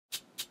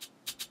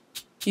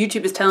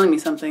YouTube is telling me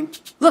something.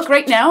 Look,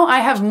 right now I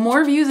have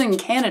more views in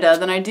Canada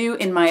than I do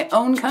in my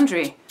own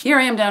country. Here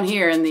I am down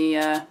here in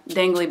the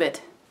dangly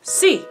bit.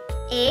 C.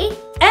 E.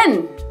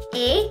 N.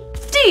 E.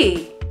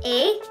 D.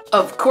 E.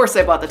 Of course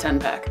I bought the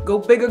 10-pack. Go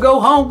big or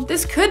go home.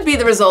 This could be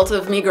the result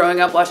of me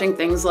growing up watching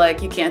things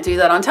like You Can't Do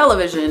That on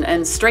Television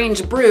and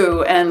Strange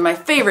Brew and my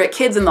favorite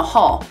Kids in the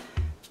Hall.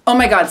 Oh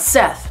my god,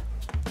 Seth.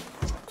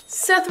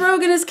 Seth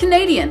Rogen is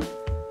Canadian.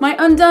 My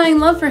undying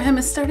love for him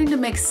is starting to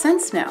make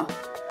sense now.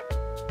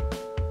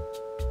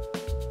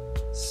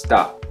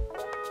 Stop.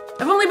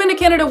 I've only been to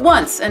Canada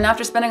once, and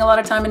after spending a lot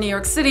of time in New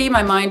York City,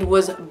 my mind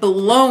was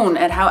blown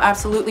at how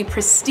absolutely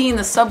pristine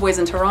the subways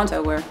in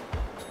Toronto were.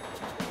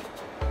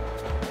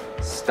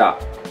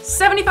 Stop.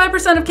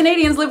 75% of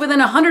Canadians live within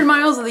 100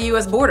 miles of the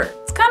US border.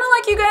 It's kind of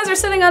like you guys are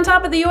sitting on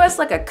top of the US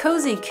like a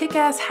cozy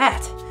kick-ass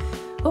hat.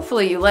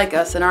 Hopefully you like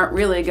us and aren't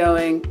really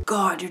going,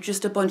 God, you're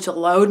just a bunch of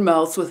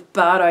loudmouths with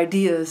bad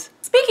ideas.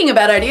 Speaking of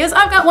bad ideas,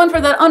 I've got one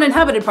for that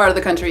uninhabited part of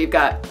the country you've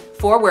got.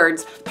 4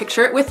 words,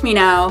 picture it with me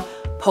now.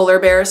 Polar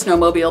Bear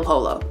Snowmobile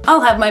Polo.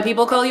 I'll have my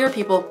people call your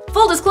people.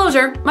 Full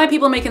disclosure, my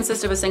people may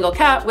consist of a single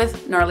cat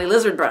with gnarly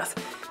lizard breath,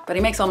 but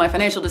he makes all my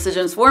financial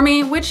decisions for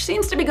me, which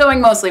seems to be going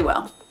mostly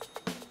well.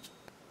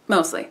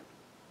 Mostly.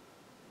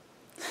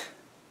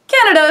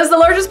 Canada is the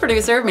largest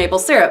producer of maple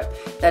syrup.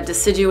 That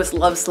deciduous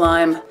love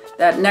slime,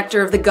 that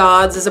nectar of the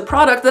gods is a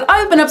product that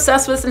I've been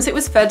obsessed with since it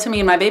was fed to me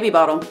in my baby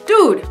bottle.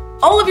 Dude,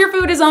 all of your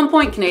food is on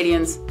point,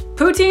 Canadians.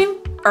 Poutine?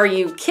 Are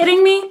you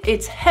kidding me?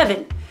 It's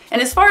heaven.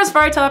 And as far as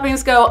fried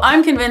toppings go,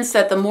 I'm convinced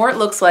that the more it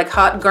looks like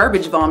hot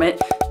garbage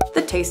vomit,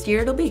 the tastier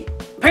it'll be.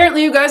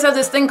 Apparently you guys have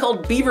this thing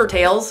called beaver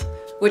tails,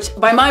 which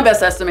by my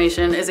best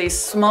estimation is a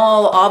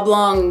small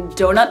oblong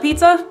donut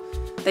pizza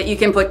that you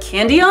can put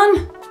candy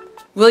on.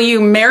 Will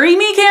you marry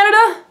me,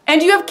 Canada?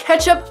 And you have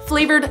ketchup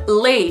flavored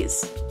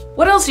Lay's.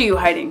 What else are you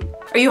hiding?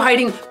 Are you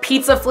hiding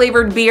pizza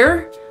flavored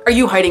beer? Are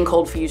you hiding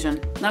cold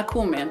fusion? Not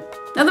cool, man.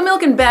 Now the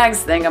milk and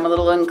bags thing I'm a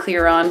little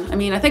unclear on. I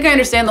mean, I think I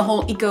understand the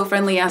whole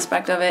eco-friendly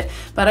aspect of it,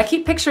 but I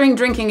keep picturing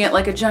drinking it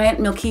like a giant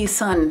milky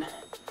sun.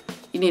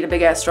 You need a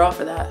big ass straw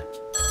for that.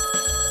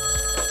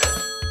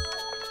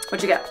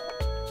 What you got?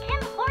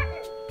 Tim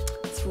Hortons.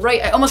 That's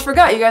right, I almost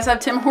forgot you guys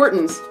have Tim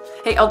Hortons.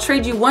 Hey, I'll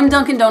trade you 1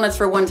 Dunkin' Donuts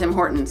for 1 Tim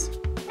Hortons.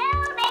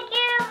 No, thank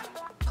you.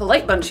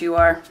 Polite bunch you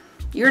are.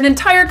 You're an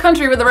entire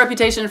country with a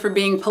reputation for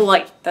being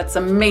polite. That's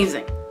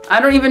amazing.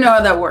 I don't even know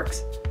how that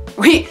works.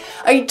 Wait,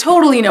 I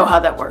totally know how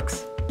that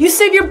works. You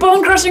save your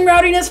bone-crushing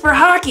rowdiness for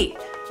hockey.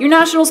 Your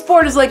national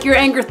sport is like your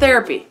anger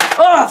therapy.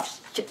 Oh,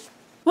 shit.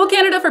 Well,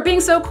 Canada, for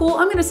being so cool,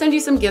 I'm gonna send you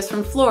some gifts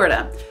from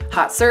Florida.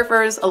 Hot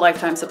surfers, a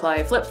lifetime supply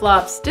of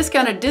flip-flops,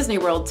 discounted Disney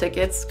World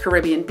tickets,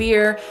 Caribbean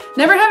beer,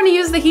 never having to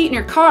use the heat in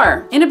your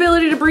car,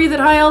 inability to breathe at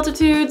high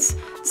altitudes,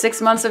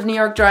 6 months of New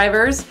York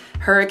drivers,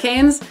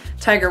 hurricanes,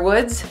 Tiger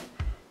Woods.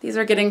 These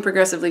are getting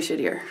progressively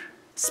shittier.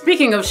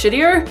 Speaking of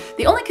shittier,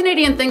 the only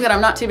Canadian thing that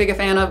I'm not too big a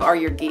fan of are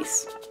your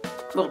geese.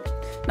 Well,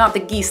 not the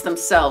geese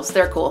themselves,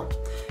 they're cool.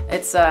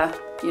 It's,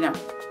 you know,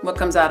 what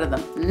comes out of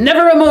them.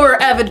 Never a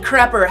more avid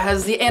crapper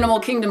has the animal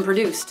kingdom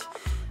produced.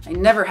 I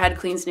never had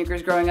clean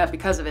sneakers growing up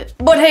because of it.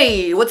 But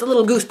hey, what's a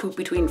little goose poop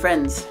between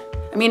friends?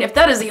 I mean, if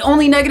that is the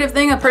only negative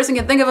thing a person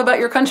can think of about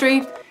your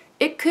country,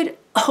 it could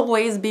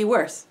always be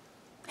worse.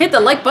 Hit the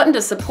like button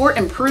to support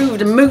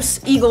improved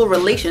moose-eagle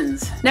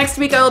relations. Next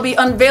week I will be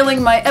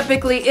unveiling my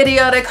epically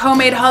idiotic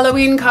homemade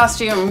Halloween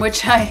costume,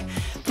 which I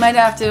might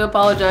have to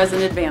apologize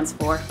in advance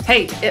for.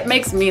 Hey, it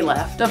makes me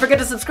laugh. Don't forget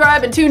to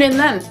subscribe and tune in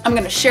then. I'm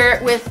gonna share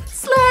it with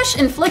 /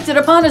 inflict it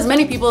upon as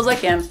many people as I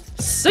can.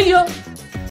 See ya!